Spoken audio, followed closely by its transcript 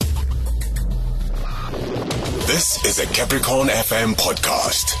This is a Capricorn FM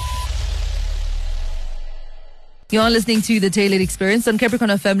podcast. You're listening to the Tailored Experience on Capricorn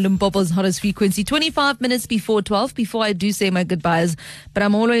FM, Limpopo's hottest frequency, 25 minutes before 12. Before I do say my goodbyes, but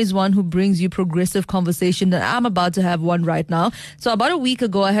I'm always one who brings you progressive conversation, and I'm about to have one right now. So about a week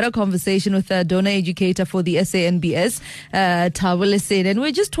ago, I had a conversation with a donor educator for the SANBS, Thabo Lesedi, and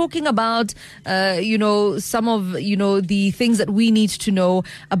we're just talking about, some of, the things that we need to know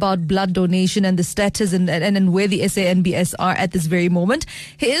about blood donation and the status and where the SANBS are at this very moment.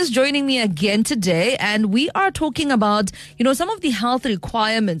 He is joining me again today, and we are talking about, some of the health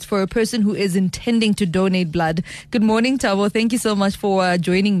requirements for a person who is intending to donate blood. Good morning, Thabo. Thank you so much for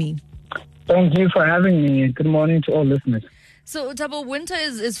joining me. Thank you for having me. Good morning to all listeners. So, Thabo, winter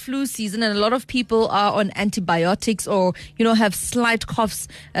is flu season, and a lot of people are on antibiotics or, have slight coughs.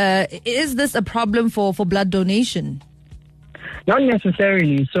 Is this a problem for blood donation? Not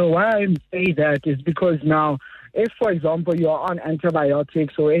necessarily. So why I say that is because now, if, for example, you are on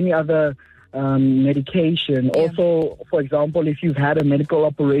antibiotics or any other medication. Yeah. Also, for example, if you've had a medical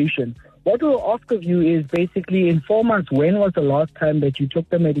operation, what we'll ask of you is basically inform us when was the last time that you took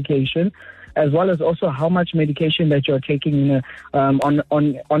the medication, as well as also how much medication that you're taking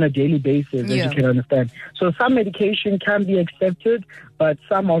on a daily basis, as you can understand. So some medication can be accepted, but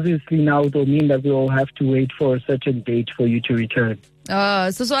some obviously now will mean that we'll have to wait for a certain date for you to return.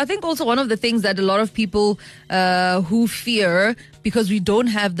 So I think also one of the things that a lot of people who fear because we don't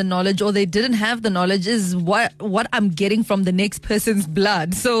have the knowledge or they didn't have the knowledge is what I'm getting from the next person's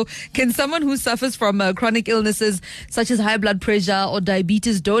blood. So can someone who suffers from chronic illnesses such as high blood pressure or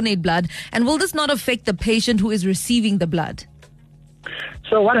diabetes donate blood? And will this not affect the patient who is receiving the blood?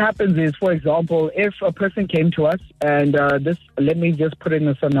 So what happens is, for example, if a person came to us and let me just put in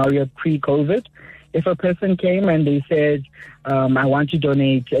a scenario pre-COVID. If a person came and they said, I want to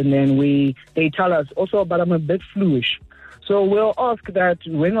donate, and then they tell us also, but I'm a bit fluish. So we'll ask that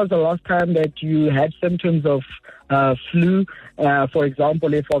when was the last time that you had symptoms of flu? For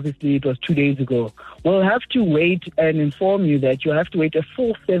example, if obviously it was 2 days ago, we'll have to wait and inform you that you have to wait a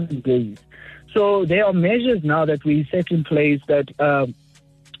full 7 days. So there are measures now that we set in place that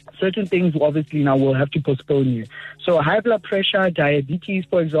certain things obviously now will have to postpone you. So high blood pressure, diabetes,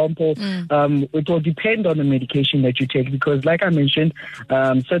 for example, it will depend on the medication that you take because like I mentioned,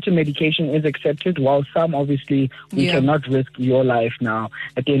 certain medication is accepted while some obviously we cannot risk your life now.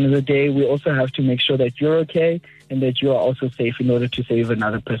 At the end of the day, we also have to make sure that you're okay and that you are also safe in order to save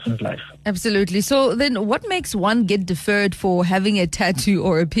another person's life. Absolutely. So then what makes one get deferred for having a tattoo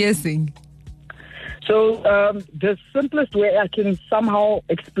or a piercing? So the simplest way I can somehow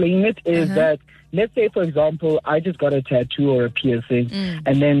explain it is that, let's say, for example, I just got a tattoo or a piercing,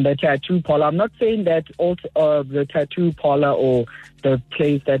 and then the tattoo parlor, I'm not saying that the tattoo parlor or the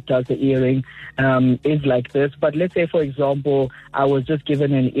place that does the earring is like this, but let's say, for example, I was just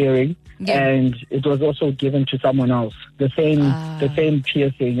given an earring, and it was also given to someone else, the same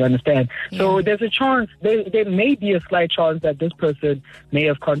piercing, you understand? So there's a chance, there may be a slight chance that this person may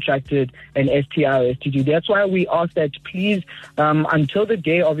have contracted an STI or STD. That's why we ask that please, until the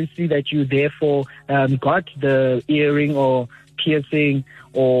day obviously that you therefore got the earring or piercing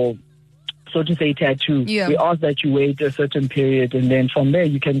or so to say tattoo, we ask that you wait a certain period and then from there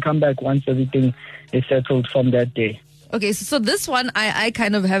you can come back once everything is settled from that day. Okay, so this one, I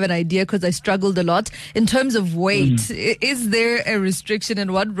kind of have an idea because I struggled a lot. In terms of weight, is there a restriction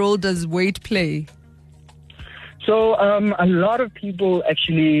and what role does weight play? So a lot of people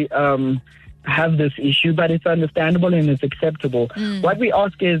actually have this issue, but it's understandable and it's acceptable. What we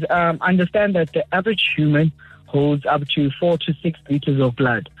ask is understand that the average human holds up to 4 to 6 liters of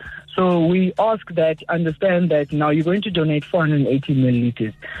blood. So we ask that, understand that now you're going to donate 480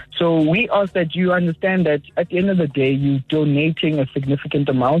 milliliters. So we ask that you understand that at the end of the day, you're donating a significant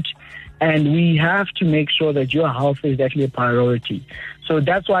amount, and we have to make sure that your health is actually a priority. So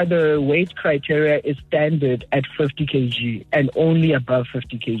that's why the weight criteria is standard at 50 kg and only above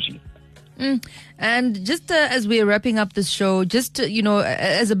 50 kg. And just as we're wrapping up this show, just,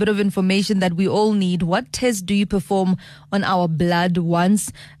 as a bit of information that we all need, what tests do you perform on our blood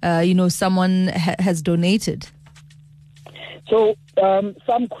once, someone has donated? So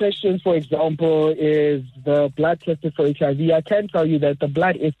some questions, for example, is the blood tested for HIV? I can tell you that the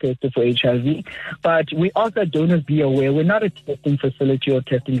blood is tested for HIV, but we ask that donors be aware we're not a testing facility or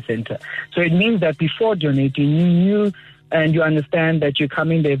testing center. So it means that before donating, you knew and you understand that you're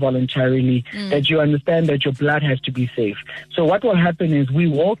coming there voluntarily, that you understand that your blood has to be safe. So what will happen is we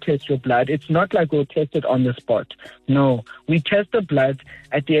will test your blood. It's not like we'll test it on the spot. No, we test the blood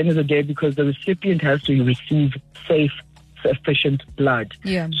at the end of the day because the recipient has to receive safe sufficient blood.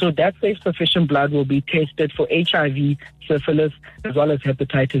 Yeah. So that safe sufficient blood will be tested for HIV, syphilis, as well as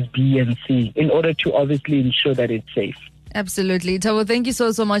hepatitis B and C in order to obviously ensure that it's safe. Absolutely. Thabo, thank you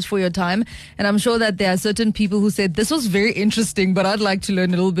so much for your time. And I'm sure that there are certain people who said, this was very interesting, but I'd like to learn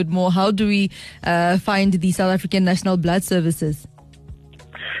a little bit more. How do we find the South African National Blood Services?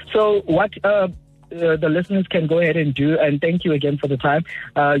 So what the listeners can go ahead and do, and thank you again for the time,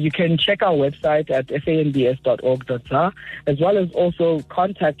 you can check our website at fanbs.org.za, as well as also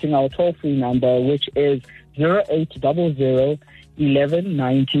contacting our toll-free number, which is 0800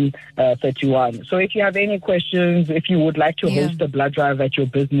 1190 31. So if you have any questions, if you would like to host a blood drive at your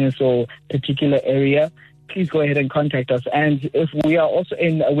business or particular area, please go ahead and contact us. And if we are also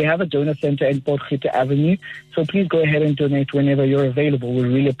we have a donor center in Port Gita Avenue, so please go ahead and donate whenever you're available. We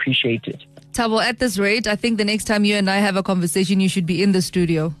really appreciate it. Thabo, at this rate, I think the next time you and I have a conversation, you should be in the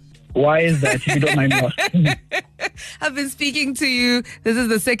studio. Why is that, if you don't mind asking? I've been speaking to you. This is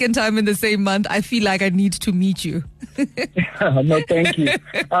the second time in the same month. I feel like I need to meet you. No, thank you.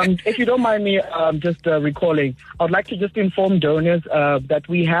 If you don't mind me just recalling, I would like to just inform donors that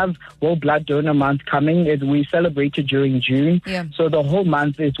we have World Blood Donor Month coming. We celebrate it during June. Yeah. So the whole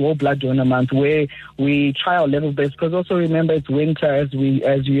month is World Blood Donor Month, where we try our level best, because also remember it's winter, as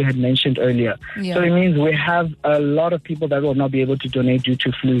you had mentioned earlier. Yeah. So it means we have a lot of people that will not be able to donate due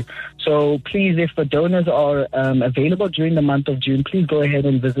to flu. So please, if the donors are available during the month of June, please go ahead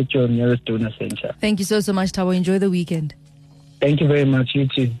and visit your nearest donor center. Thank you so much, Thabo. Enjoy the weekend. Thank you very much. You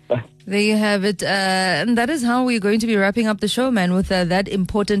too. Bye. There you have it. And that is how we're going to be wrapping up the show, man, with that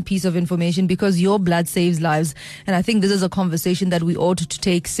important piece of information, because your blood saves lives. And I think this is a conversation that we ought to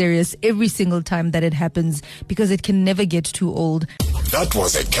take serious every single time that it happens, because it can never get too old. That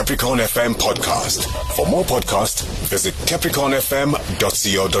was a Capricorn FM podcast. For more podcasts, visit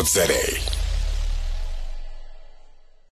capricornfm.co.za.